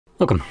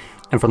Welcome.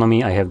 In front of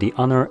me I have the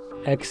HONOR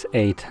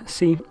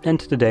X8c, and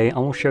today I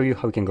will show you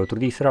how you can go through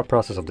the setup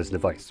process of this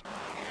device.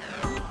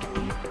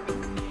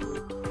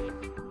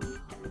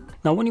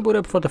 Now when you boot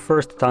up for the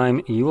first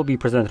time, you will be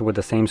presented with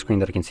the same screen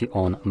that you can see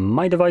on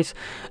my device,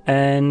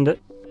 and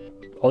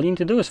all you need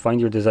to do is find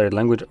your desired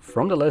language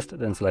from the list,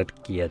 then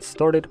select Get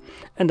Started,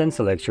 and then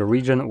select your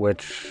region,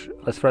 which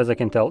as far as I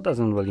can tell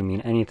doesn't really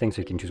mean anything,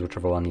 so you can choose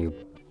whichever one you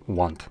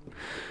want.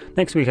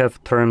 Next we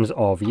have terms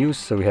of use,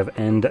 so we have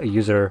end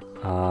user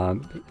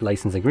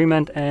license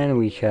agreement, and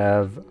we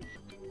have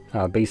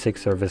basic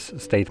service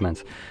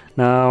statements.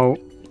 Now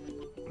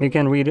you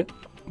can read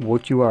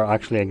what you are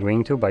actually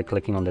agreeing to by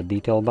clicking on the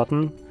detail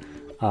button,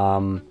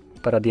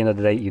 but at the end of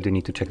the day you do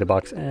need to check the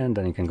box and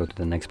then you can go to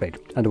the next page.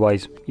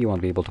 Otherwise you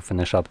won't be able to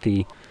finish up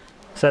the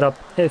setup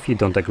if you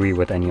don't agree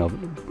with any of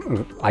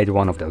either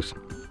one of those.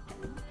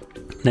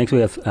 Next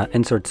we have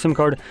insert SIM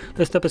card.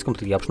 This step is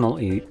completely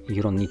optional.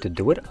 You don't need to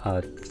do it.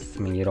 I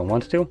mean, you don't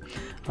want to.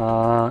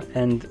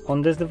 And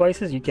on these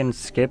devices you can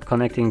skip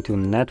connecting to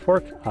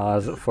network,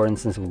 as for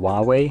instance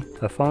Huawei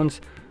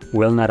phones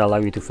will not allow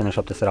you to finish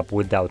up the setup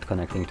without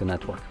connecting to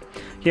network.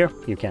 Here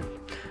you can.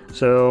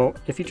 So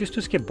if you choose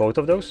to skip both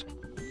of those,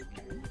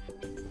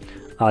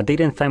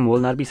 date and time will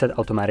not be set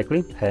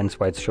automatically, hence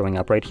why it's showing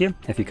up right here.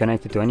 If you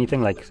connect it to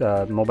anything like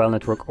mobile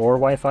network or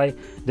Wi-Fi,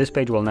 this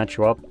page will not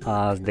show up,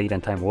 as date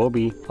and time will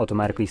be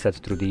automatically set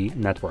through the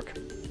network.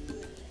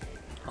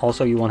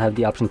 Also, you won't have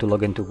the option to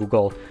log into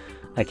Google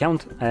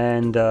account,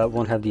 and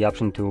won't have the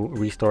option to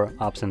restore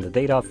apps and the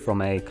data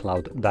from a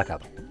cloud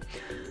backup.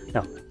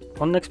 Now,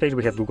 on the next page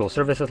we have Google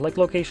services like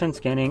location,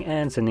 scanning,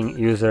 and sending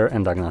user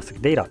and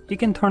diagnostic data. You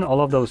can turn all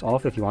of those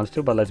off if you want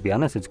to, but let's be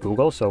honest, it's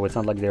Google, so it's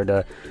not like they're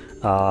the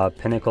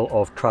pinnacle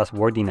of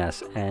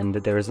trustworthiness, and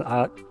there's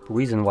a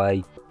reason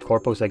why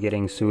corpos are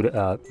getting sued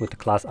with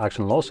class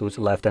action lawsuits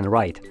left and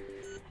right,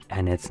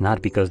 and it's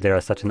not because they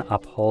are such an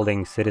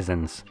upholding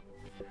citizens.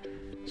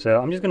 So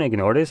I'm just going to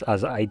ignore this,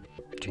 as I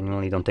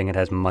genuinely don't think it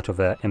has much of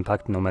an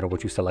impact no matter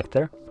what you select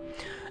there.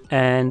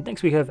 And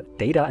next we have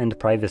data and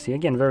privacy.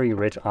 Again, very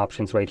rich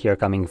options right here,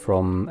 coming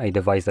from a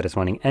device that is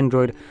running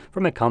Android,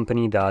 from a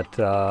company that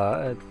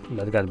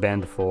got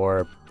banned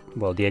for,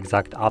 well, the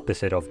exact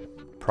opposite of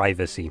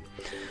privacy.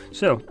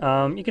 So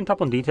you can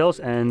tap on details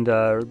and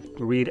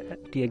read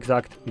the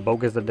exact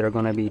bogus that they're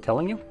going to be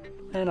telling you,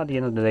 and at the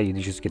end of the day you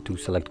just get to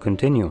select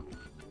continue.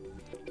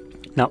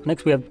 Now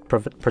next we have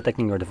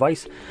protecting your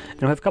device,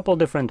 and we have a couple of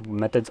different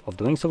methods of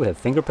doing so. We have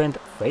fingerprint,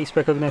 face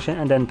recognition,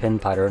 and then PIN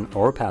pattern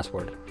or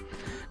password.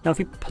 Now, if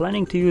you're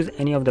planning to use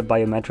any of the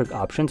biometric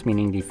options,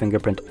 meaning the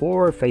fingerprint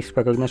or face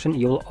recognition,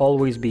 you'll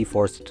always be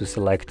forced to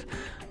select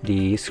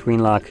the screen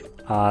lock,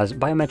 as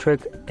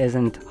biometric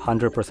isn't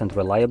 100%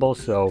 reliable.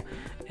 So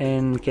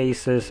in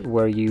cases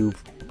where you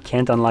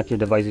can't unlock your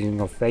device using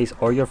your face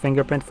or your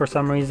fingerprint for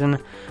some reason,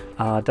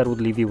 that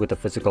would leave you with a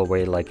physical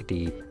way like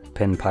the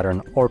PIN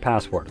pattern or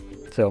password.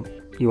 So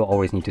you will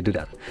always need to do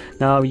that.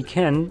 Now you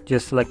can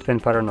just select PIN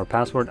pattern or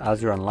password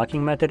as your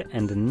unlocking method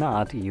and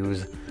not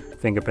use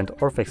fingerprint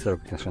or face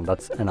recognition.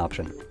 That's an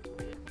option.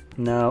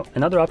 Now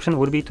another option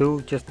would be to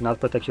just not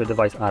protect your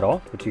device at all,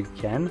 which you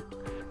can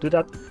do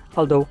that,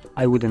 although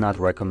I would not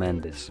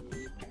recommend this.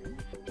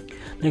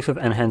 Next we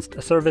have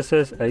enhanced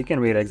services. You can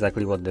read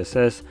exactly what this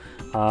is.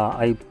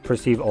 I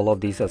perceive all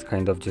of these as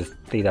kind of just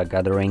data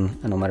gathering,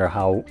 no matter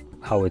how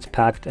it's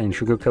packed and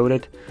sugar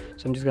coated.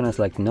 So I'm just gonna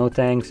select no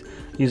thanks.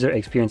 User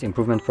experience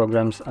improvement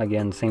programs,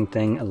 again same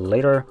thing,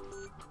 later.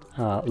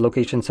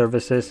 Location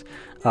services,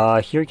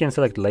 here you can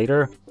select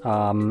later.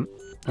 I'm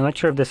not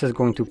sure if this is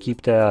going to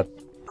keep the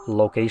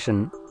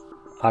location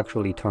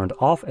actually turned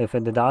off. If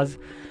it does,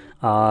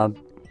 a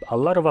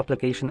lot of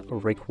applications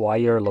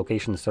require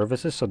location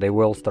services, so they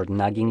will start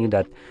nagging you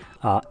that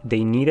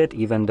they need it,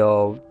 even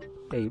though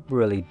they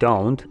really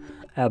don't,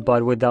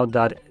 but without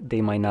that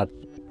they might not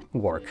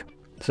work.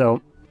 So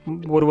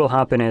what will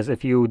happen is,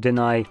 if you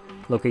deny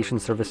location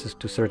services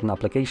to certain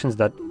applications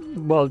that,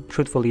 well,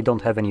 truthfully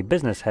don't have any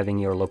business having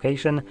your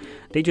location,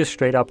 they just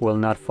straight up will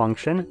not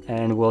function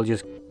and will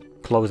just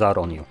close out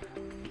on you.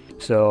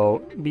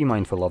 So be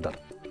mindful of that.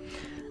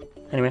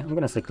 Anyway, I'm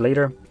gonna select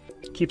later.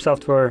 Keep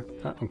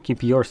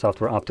your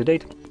software up to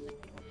date.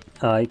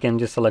 You can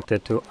just select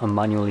it to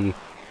manually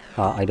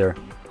either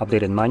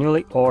update it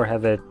manually or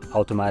have it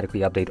automatically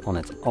update on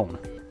its own.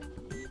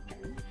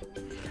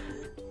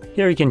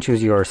 Here you can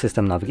choose your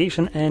system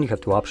navigation, and you have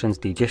two options: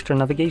 the gesture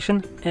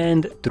navigation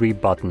and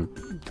 3-button.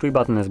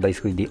 3-button is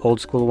basically the old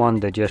school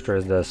one. The gesture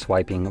is the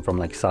swiping from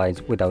like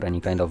sides without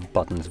any kind of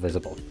buttons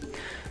visible,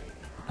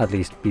 at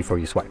least before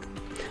you swipe.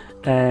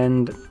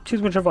 And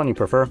choose whichever one you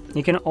prefer.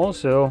 You can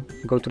also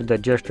go through the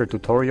gesture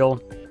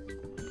tutorial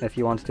if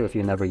you want to, if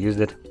you never used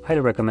it.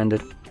 Highly recommend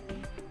it.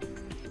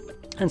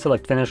 And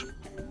select finish,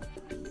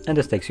 and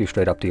this takes you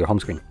straight up to your home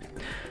screen.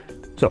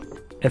 So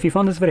if you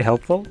found this very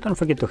helpful, don't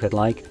forget to hit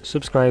like,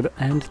 subscribe,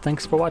 and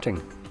thanks for watching.